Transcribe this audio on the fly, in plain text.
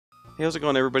Hey, how's it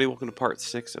going, everybody? Welcome to part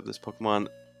 6 of this Pokemon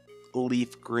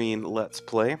Leaf Green Let's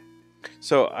Play.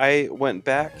 So I went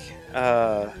back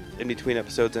in between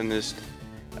episodes and just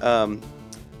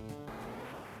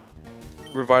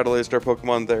revitalized our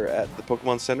Pokemon there at the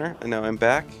Pokemon Center, and now I'm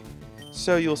back.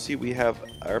 So you'll see we have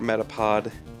our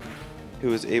Metapod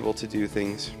who is able to do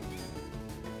things.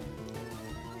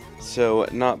 So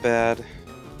not bad.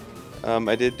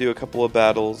 I did do a couple of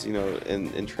battles, you know,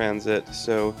 in transit,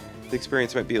 so the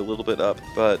experience might be a little bit up,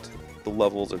 but the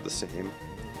levels are the same.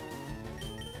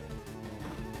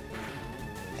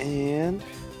 And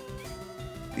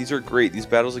these are great, these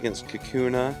battles against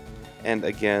Kakuna and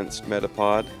against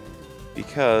Metapod,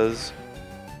 because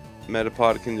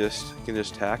Metapod can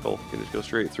just tackle, can just go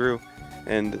straight through,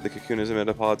 and the Kakunas and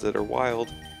Metapods that are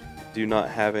wild do not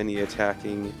have any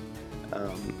attacking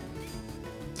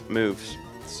moves.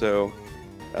 So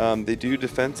they do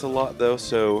defense a lot though,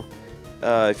 so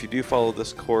if you do follow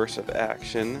this course of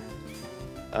action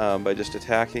by just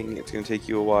attacking, it's going to take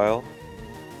you a while,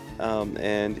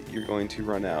 and you're going to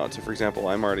run out. So for example,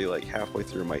 I'm already like halfway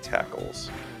through my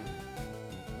tackles,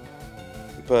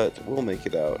 but we'll make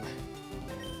it out.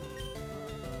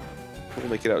 We'll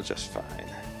make it out just fine.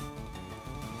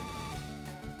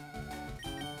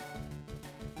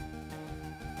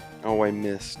 Oh, I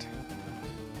missed.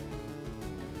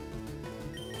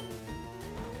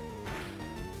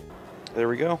 There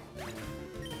we go.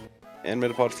 And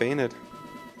Metapod fainted.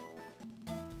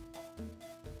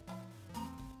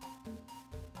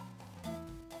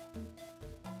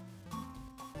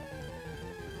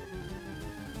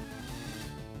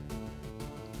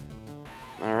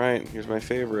 Alright, here's my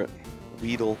favorite.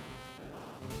 Weedle.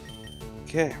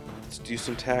 Okay, let's do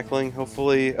some tackling.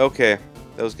 Hopefully... Okay,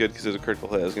 that was good because it was a critical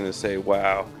hit. I was going to say,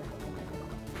 wow.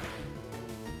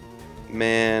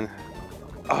 Man.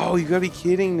 Oh, you gotta be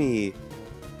kidding me.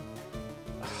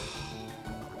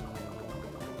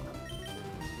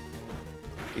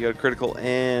 You got a critical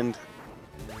and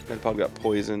Metapod got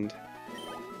poisoned.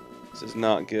 This is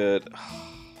not good.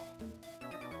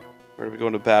 We're gonna be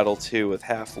going to battle 2 with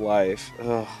half life.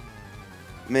 Ugh.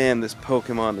 Man, this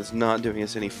Pokemon is not doing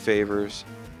us any favors.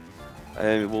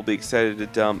 And we'll be excited to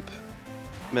dump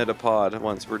Metapod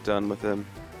once we're done with him.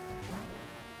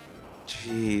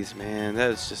 Jeez, man,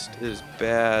 that is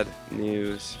bad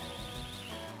news.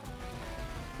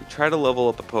 You try to level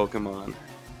up a Pokemon.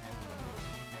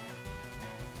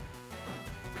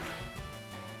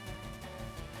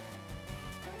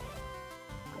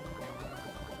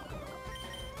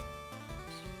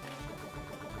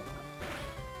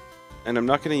 And I'm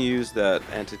not going to use that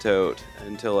antidote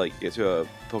until like you get to a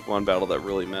Pokemon battle that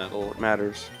really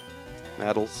matters.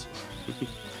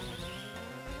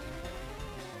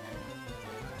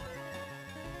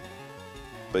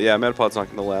 But yeah, Metapod's not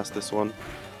going to last this one.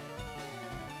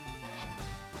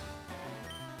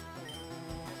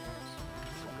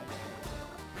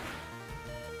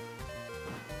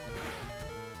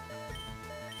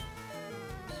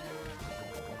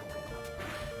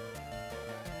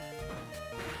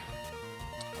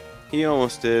 He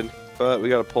almost did, but we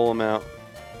got to pull him out.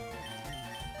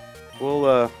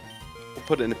 We'll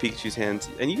put it into Pikachu's hands.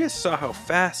 And you guys saw how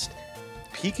fast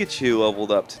Pikachu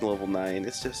leveled up to level 9.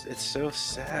 It's so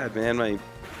sad, man. My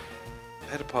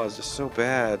Metapod is just so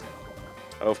bad.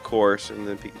 Of course, and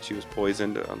then Pikachu was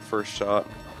poisoned on first shot.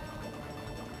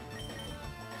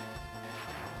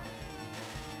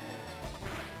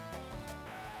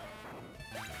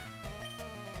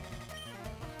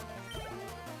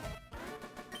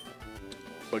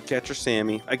 But Catcher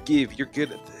Sammy, you're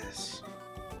good at this.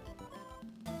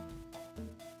 I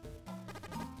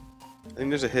think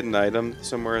there's a hidden item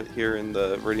somewhere here in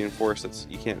the Viridian Forest that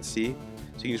you can't see.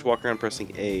 So you can just walk around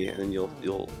pressing A, and then you'll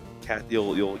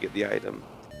get the item.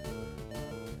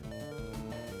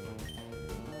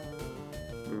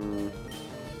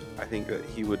 I think that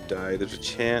he would die. There's a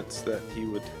chance that he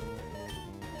would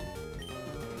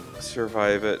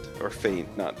survive it or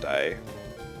faint, not die.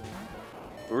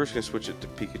 We're just gonna switch it to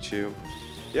Pikachu.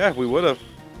 Yeah, we would have.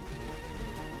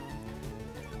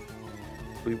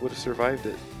 We would have survived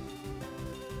it.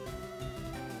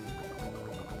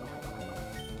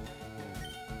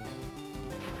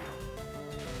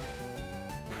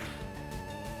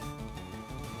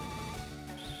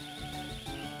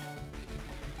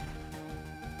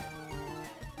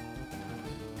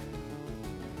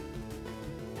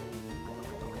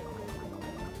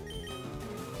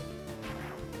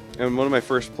 In one of my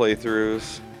first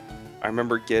playthroughs, I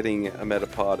remember getting a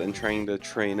Metapod and trying to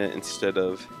train it instead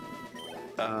of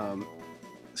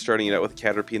starting it out with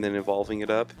Caterpie and then evolving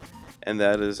it up. And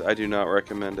that is, I do not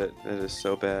recommend it. It is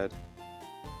so bad.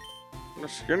 The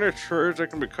skinny trees, they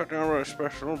can be cut down by a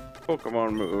special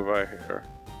Pokemon move, I hear.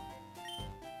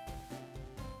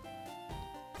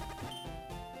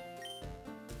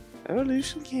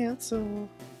 Evolution cancel.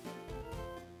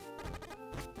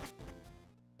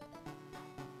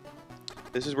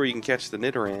 This is where you can catch the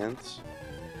Nidorans.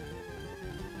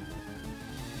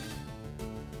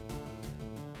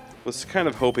 Was kind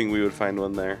of hoping we would find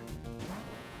one there.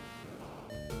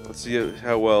 Let's see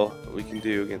how well we can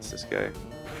do against this guy.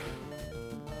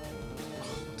 Oh,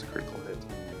 it's a critical hit.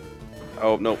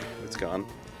 Oh, nope, it's gone.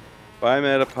 Bye,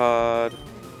 Metapod.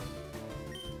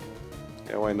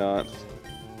 Yeah, why not?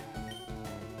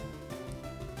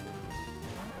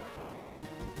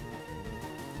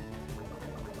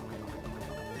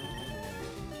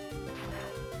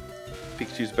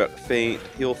 Pikachu's about to faint.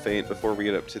 He'll faint before we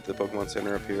get up to the Pokemon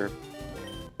Center up here.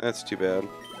 That's too bad.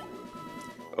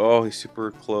 Oh, he's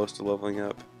super close to leveling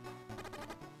up.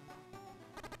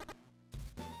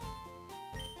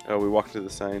 Oh, we walked to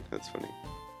the sign. That's funny.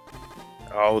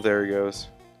 Oh, there he goes.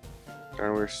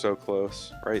 Darn, we're so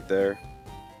close. Right there.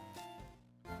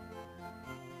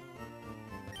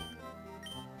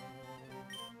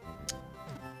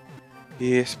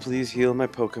 Yes, please heal my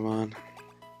Pokemon.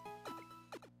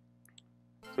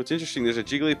 So it's interesting, there's a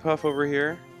Jigglypuff over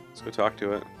here. Let's go talk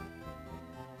to it.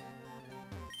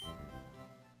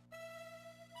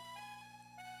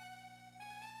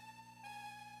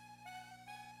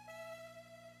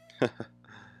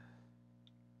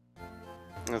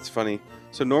 That's funny.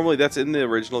 So normally that's in the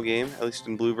original game, at least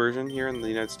in blue version here in the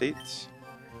United States.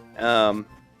 Yeah,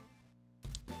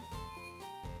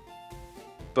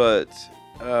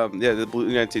 the blue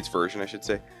United States version, I should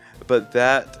say. But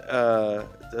that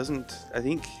doesn't. I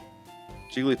think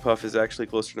Jigglypuff is actually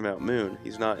closer to Mount Moon.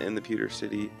 He's not in the Pewter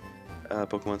City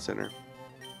Pokemon Center.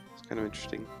 It's kind of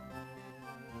interesting.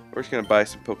 We're just gonna buy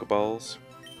some Pokeballs.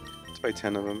 Let's buy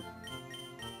 10 of them,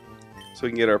 so we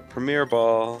can get our Premier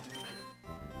Ball.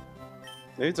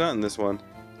 Maybe it's not in this one.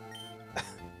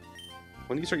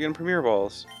 When do you start getting Premier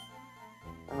Balls?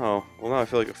 Oh, well now I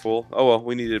feel like a fool. Oh well,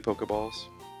 we needed Pokeballs.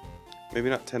 Maybe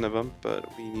not 10 of them,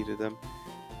 but we needed them.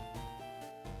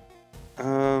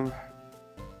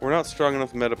 We're not strong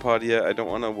enough Metapod yet. I don't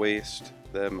want to waste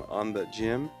them on the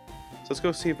gym. So let's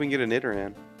go see if we can get a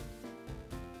Nidoran.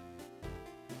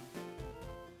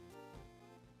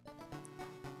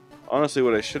 Honestly,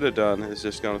 what I should have done is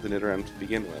just gone with the Nidoran to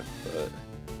begin with,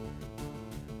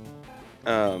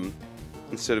 but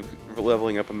instead of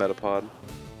leveling up a Metapod.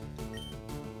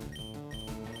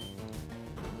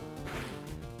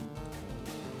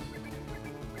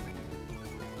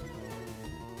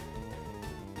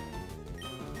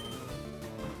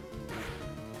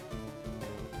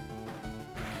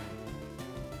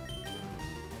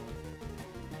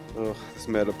 Ugh, this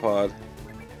Metapod.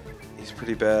 He's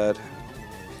pretty bad.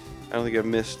 I don't think I've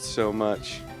missed so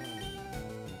much,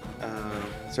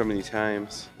 so many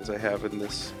times as I have in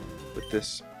this, with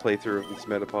this playthrough of this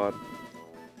Metapod.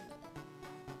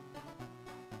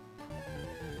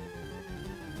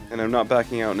 And I'm not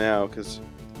backing out now because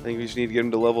I think we just need to get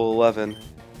him to level 11,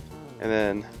 and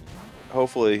then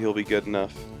hopefully he'll be good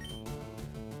enough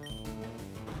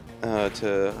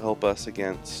to help us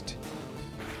against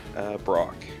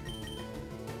Brock.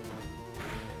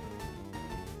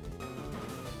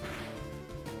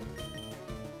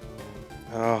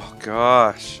 Oh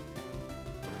gosh,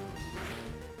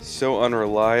 so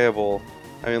unreliable.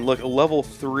 I mean, look, a level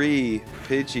 3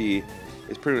 Pidgey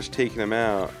is pretty much taking him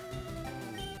out.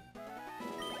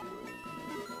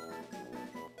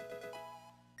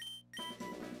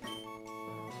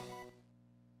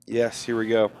 Yes, here we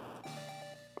go.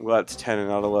 I'm glad it's 10 and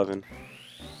not 11.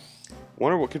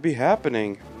 Wonder what could be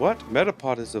happening. What?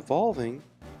 Metapod is evolving?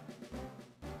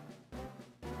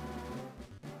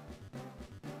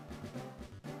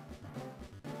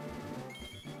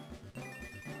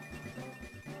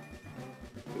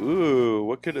 Ooh,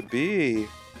 what could it be?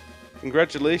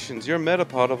 Congratulations, your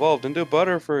Metapod evolved into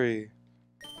Butterfree.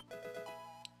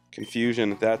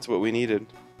 Confusion, that's what we needed.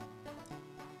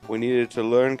 We needed to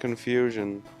learn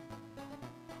confusion.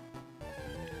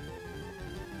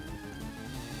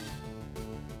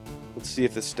 Let's see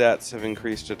if the stats have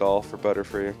increased at all for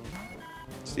Butterfree.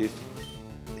 See if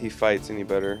he fights any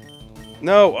better.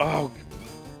 No! Oh!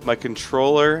 My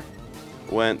controller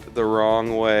went the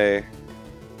wrong way.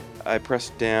 I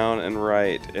pressed down and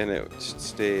right, and it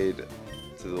stayed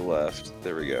to the left.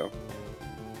 There we go.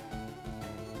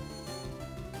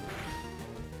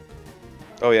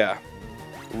 Oh yeah.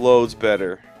 Loads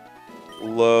better.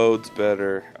 Loads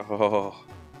better. Oh.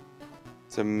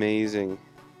 It's amazing.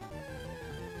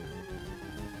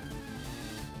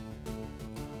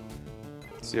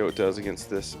 See how it does against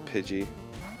this Pidgey.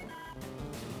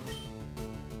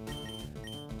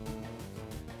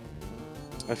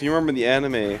 If you remember the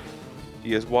anime, if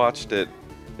you guys watched it,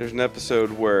 there's an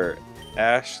episode where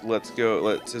Ash lets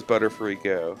his Butterfree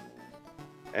go.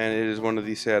 And it is one of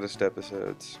the saddest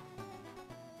episodes.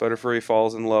 Butterfree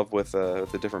falls in love with a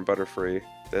different Butterfree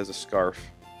that has a scarf.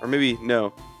 Or maybe,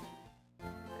 no.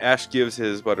 Ash gives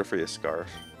his Butterfree a scarf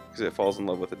because it falls in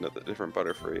love with another different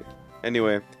Butterfree.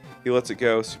 Anyway, he lets it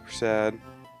go, super sad.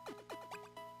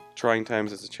 Trying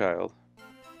times as a child.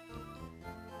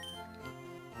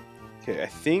 Okay, I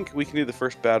think we can do the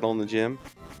first battle in the gym.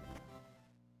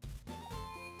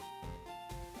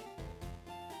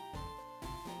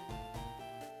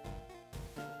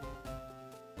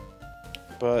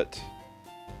 But,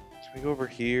 should we go over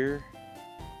here?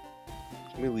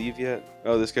 Can we leave yet?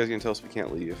 Oh, this guy's gonna tell us we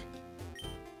can't leave.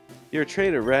 You're a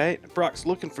trader, right? Brock's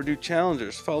looking for new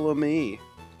challengers. Follow me.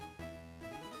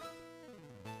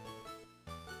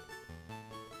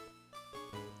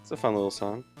 It's a fun little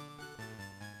song.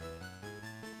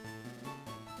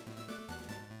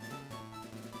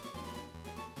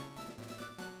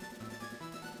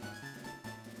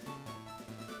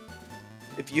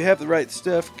 If you have the right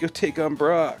stuff, go take on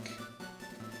Brock.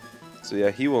 So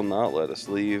yeah, he will not let us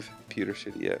leave Pewter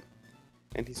City yet.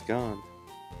 And he's gone.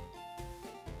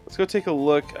 Let's go take a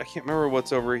look. I can't remember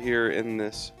what's over here in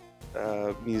this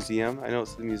museum. I know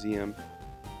it's the museum.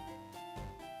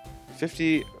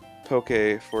 50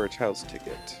 Poke for a child's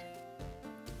ticket.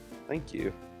 Thank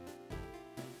you.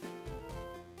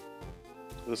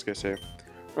 What does this guy say?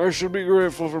 I should be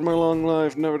grateful for my long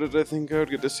life. Never did I think I would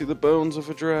get to see the bones of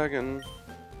a dragon.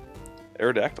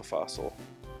 Aerodactyl fossil.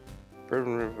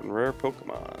 Rare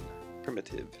Pokemon.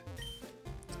 Primitive.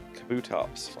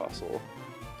 Kabutops fossil.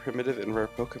 Primitive and rare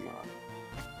Pokemon.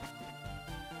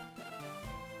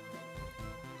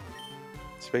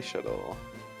 Space shuttle.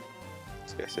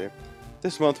 What's this guy say?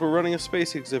 This month we're running a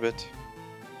space exhibit.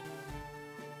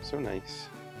 So nice.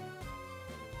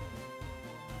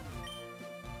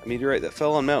 A meteorite that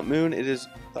fell on Mount Moon. It is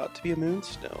thought to be a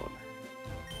moonstone.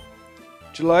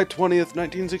 July 20th,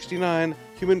 1969.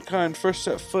 Humankind first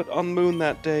set foot on the moon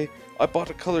that day. I bought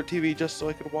a color TV just so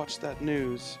I could watch that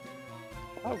news.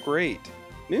 Oh, great.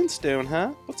 Moonstone,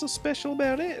 huh? What's so special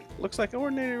about it? Looks like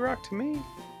ordinary rock to me.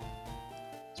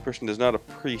 This person does not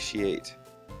appreciate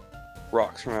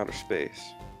rocks from outer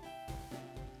space.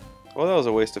 Well, that was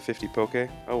a waste of 50 Poke.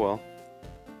 Oh well.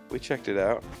 We checked it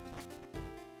out.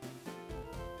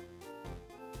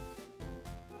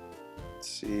 Let's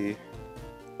see.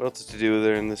 What else is to do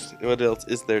there in this? What else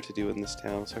is there to do in this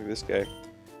town? Let's look at this guy.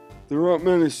 There aren't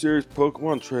many serious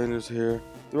Pokemon trainers here.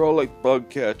 They're all like bug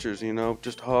catchers, you know,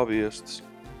 just hobbyists.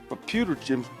 But Pewter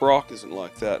Gym's Brock isn't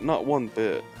like that, not one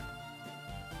bit.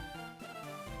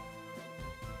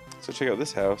 So check out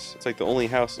this house. It's like the only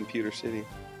house in Pewter City.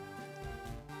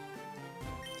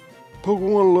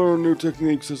 Pokemon learn new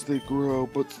techniques as they grow,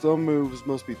 but some moves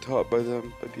must be taught by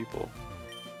people.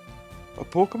 A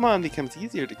Pokemon becomes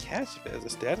easier to catch if it has a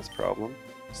status problem.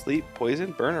 Sleep,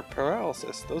 poison, burn, or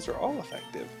paralysis. Those are all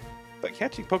effective. But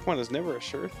catching Pokemon is never a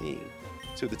sure thing.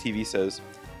 So the TV says,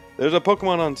 there's a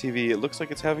Pokemon on TV. It looks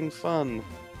like it's having fun.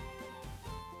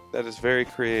 That is very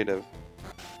creative.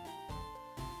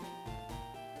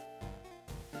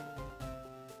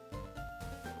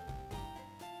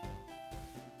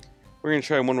 We're going to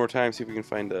try one more time, see if we can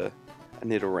find a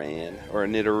Nidoran. Or a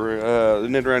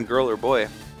Nidoran girl or boy.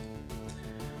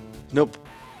 Nope.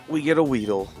 We get a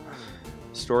Weedle.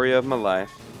 Story of my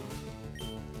life.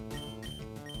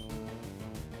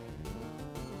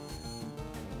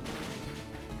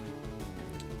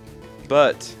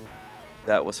 But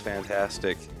that was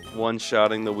fantastic.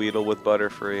 One-shotting the Weedle with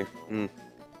Butterfree.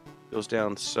 Goes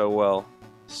down so well.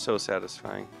 So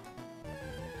satisfying.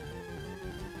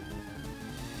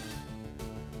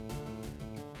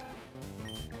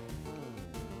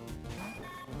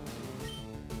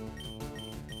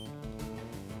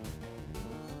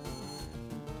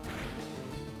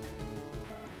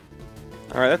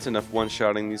 Alright, that's enough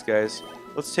one-shotting these guys.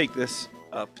 Let's take this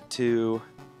up to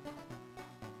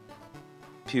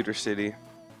Pewter City.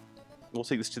 We'll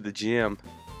take this to the gym.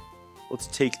 Let's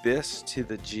take this to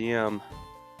the gym.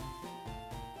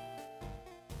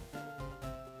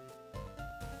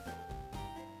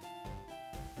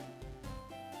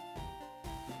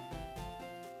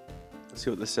 Let's see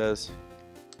what this says.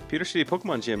 Pewter City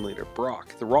Pokemon Gym Leader,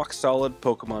 Brock, the rock-solid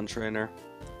Pokemon trainer.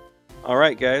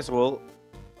 Alright guys, well,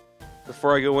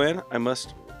 before I go in, I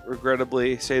must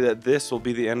regrettably say that this will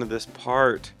be the end of this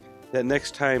part. That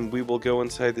next time we will go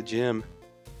inside the gym.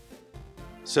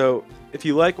 So, if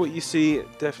you like what you see,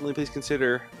 definitely please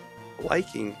consider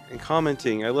liking and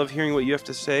commenting. I love hearing what you have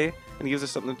to say, and it gives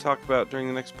us something to talk about during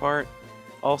the next part.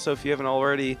 Also, if you haven't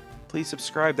already, please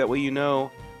subscribe. That way you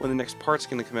know when the next part's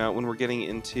going to come out, when we're getting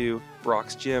into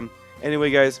Brock's gym. Anyway,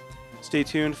 guys, stay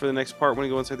tuned for the next part when we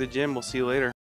go inside the gym. We'll see you later.